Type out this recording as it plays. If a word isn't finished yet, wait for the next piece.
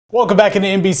Welcome back into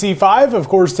NBC5. Of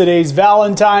course, today's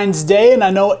Valentine's Day, and I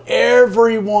know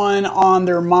everyone on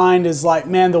their mind is like,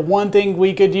 man, the one thing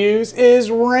we could use is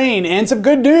rain. And some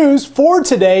good news for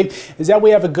today is that we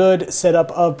have a good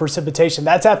setup of precipitation.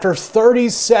 That's after 30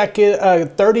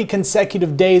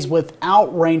 consecutive days without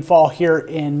rainfall here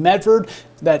in Medford.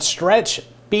 That stretch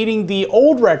beating the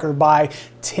old record by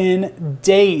 10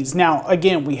 days. Now,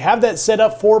 again, we have that set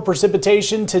up for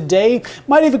precipitation today.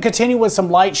 Might even continue with some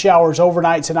light showers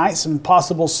overnight tonight, some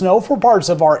possible snow for parts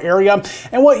of our area.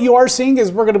 And what you are seeing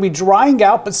is we're going to be drying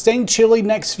out but staying chilly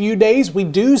next few days. We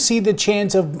do see the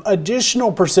chance of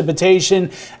additional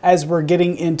precipitation as we're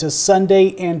getting into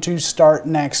Sunday and to start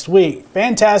next week.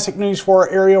 Fantastic news for our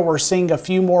area. We're seeing a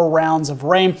few more rounds of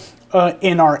rain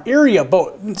in our area.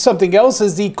 But something else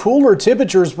is the cooler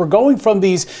temperatures. We're going from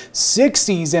these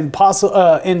 60s and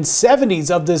 70s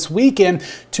of this weekend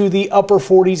to the upper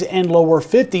 40s and lower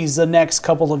 50s the next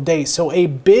couple of days. So a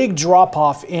big drop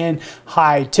off in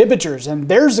high temperatures. And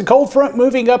there's the cold front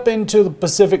moving up into the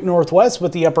Pacific Northwest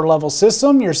with the upper level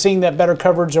system. You're seeing that better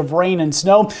coverage of rain and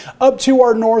snow up to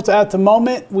our north at the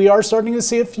moment. We are starting to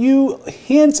see a few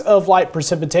hints of light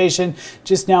precipitation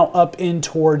just now up in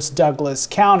towards Douglas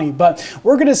County. But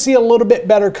we're going to see a little bit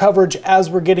better coverage as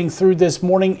we're getting through this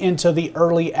morning into the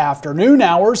early afternoon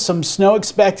hours. Some snow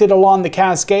expected along the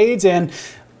Cascades, and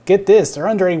get this, they're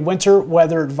under a winter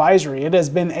weather advisory. It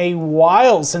has been a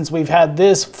while since we've had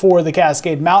this for the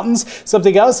Cascade Mountains.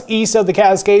 Something else, east of the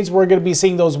Cascades, we're going to be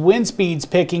seeing those wind speeds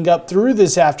picking up through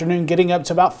this afternoon, getting up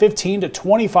to about 15 to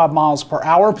 25 miles per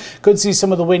hour. Could see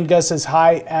some of the wind gusts as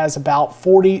high as about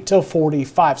 40 to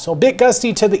 45. So a bit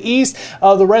gusty to the east.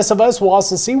 The rest of us will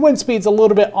also see wind speeds a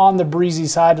little bit on the breezy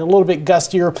side, a little bit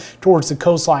gustier towards the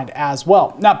coastline as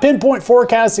well. Now, pinpoint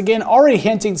forecast again, already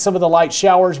hinting some of the light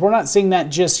showers. We're not seeing that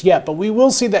just yet, but we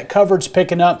will see that coverage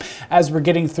picking up as we're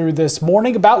getting through this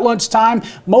morning. About lunchtime,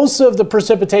 most of the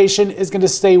precipitation is going to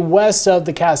stay west of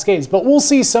the Cascades, but we'll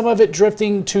see some of it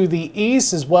drifting to the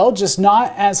east as well, just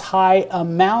not as high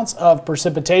amounts of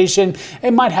precipitation.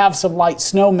 It might have some light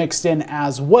snow mixed in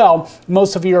as well.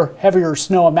 Most of your heavier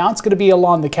snow amounts going to be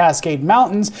along the Cascade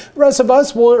Mountains. The rest of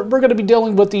us, we're going to be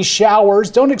dealing with these showers.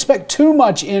 Don't expect too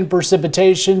much in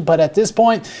precipitation, but at this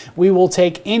point, we will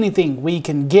take anything we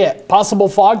can get. Possible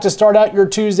fog to start out your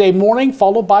Tuesday morning,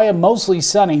 followed by a mostly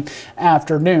sunny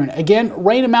afternoon. Again,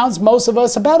 rain amounts, most of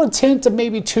us about 1/10 to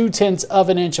maybe 2/10 of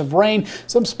an inch of rain.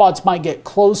 Some spots might get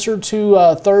closer to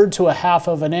 1/3 to 1/2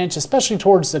 of an inch, especially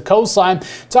towards the coastline.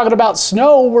 Talking about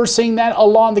snow, we're seeing that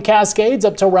along the Cascades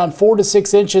up to around 4 to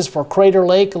 6 inches for Crater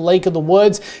Lake, Lake of the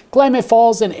Woods. Klamath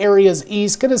Falls and areas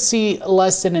east going to see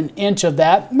less than 1 inch of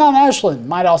that. Mount Ashland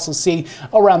might also see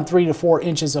around 3 to 4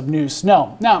 inches of new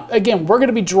snow. Now, again, we're going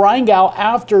to be drying out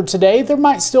after today. There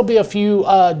might still be a few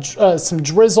some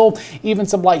drizzle, even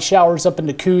some light showers up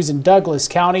into Coos and Douglas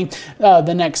County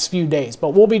the next few days, but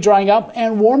we'll be drying up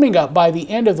and warming up by the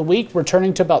end of the week,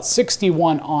 returning to about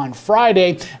 61 on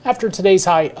Friday after today's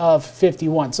high of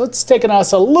 51. So it's taken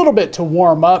us a little bit to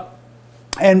warm up.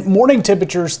 And morning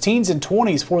temperatures, teens and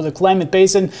 20s for the Klamath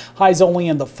Basin, highs only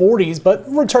in the 40s, but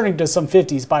returning to some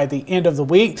 50s by the end of the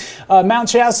week. Mount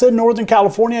Shasta, Northern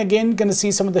California, again, going to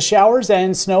see some of the showers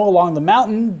and snow along the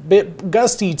mountain. Bit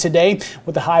gusty today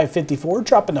with a high of 54,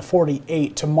 dropping to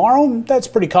 48 tomorrow. That's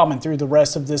pretty common through the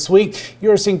rest of this week.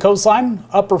 You're seeing coastline,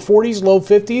 upper 40s, low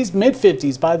 50s, mid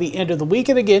 50s by the end of the week.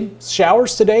 And again,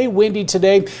 showers today, windy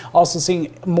today. Also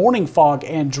seeing morning fog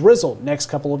and drizzle next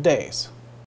couple of days.